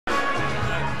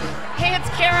it's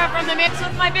Cara from the Mix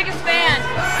with my biggest fan.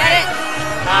 Get it?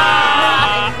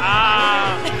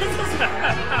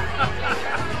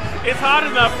 It's hot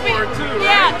enough for it too, right?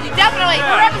 Yeah, definitely. Yeah.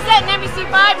 We're representing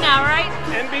NBC5 now, right?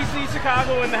 NBC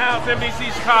Chicago in the house,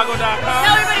 NBCChicago.com.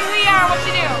 Tell everybody who you are, what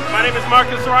you do. My name is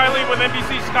Marcus Riley with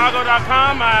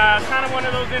NBCChicago.com. Kind of one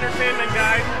of those entertainment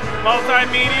guys,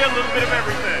 multimedia, a little bit of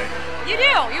everything. You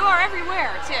do. You are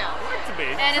everywhere, too. I like to be.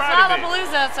 And it's Try to be.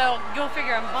 Lollapalooza, so go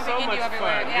figure. I'm bumping So into much you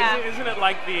everywhere. fun. Yeah. Isn't it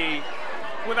like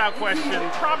without question,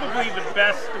 probably the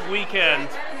best weekend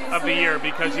of the year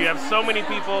because you have so many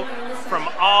people from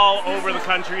all over the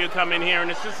country who come in here,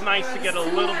 and it's just nice to get a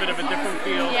little bit of a different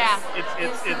feel. Yeah.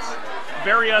 It's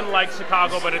very unlike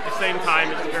Chicago, but at the same time,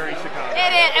 it's very Chicago.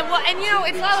 It is, and you know,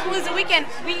 it's Lollapalooza weekend.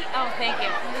 Oh, thank you.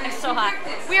 It's so hot.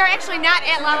 We are actually not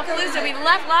at Lollapalooza. We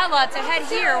left Lolla to head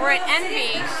here. We're at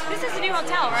NB. This is a new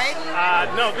hotel, right?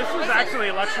 No, this is actually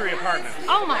a luxury apartment.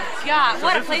 Oh my God, So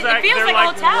what a this is place! It feels they're like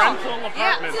a hotel. rental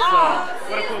apartments. Yeah.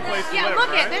 So what a cool place to Yeah, live, look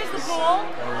right? at there's the pool.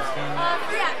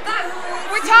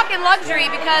 We're talking luxury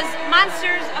because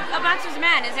Monsters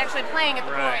Men is actually playing at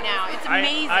the pool right now. It's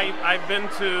amazing. I've been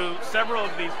to several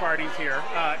of these parties here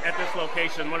at this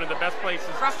location. One of the best places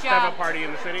to have a party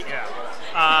in the city. Yeah.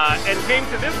 And came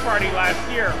to this party last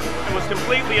year and was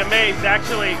completely amazed.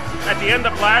 Actually, at the end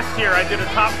of last year, I did a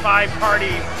top 5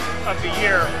 parties of the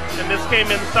year, and this came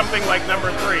in something like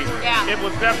number 3. Yeah. It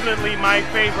was definitely my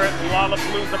favorite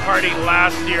Lollapalooza party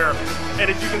last year. And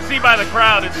as you can see by the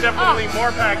crowd, it's definitely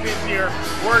more packed this year.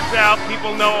 Word's out,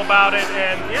 people know about it,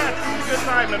 and yeah, it's a good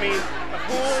time. I mean, a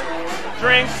pool,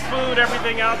 drinks, food,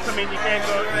 everything else. I mean, you can't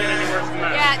go any worse than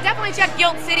that. Yeah, definitely check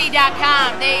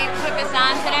GuiltCity.com. They put this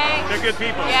on today. They're good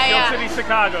people. Yeah, Guild City,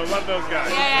 Chicago. Love those guys.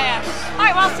 Yeah. All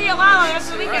right, well, I'll see you at Lolla the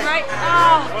rest of the weekend, right?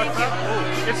 Oh, What's up?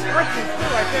 Ooh, it's Christmas too,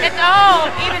 I think.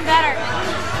 it's even better.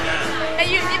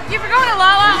 Hey, if you're going to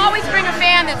Lolla, always bring a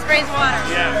fan that sprays water.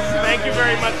 Yes. Thank you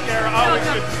very much, Cara. Always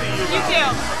good to see you. You too.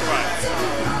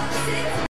 Bye.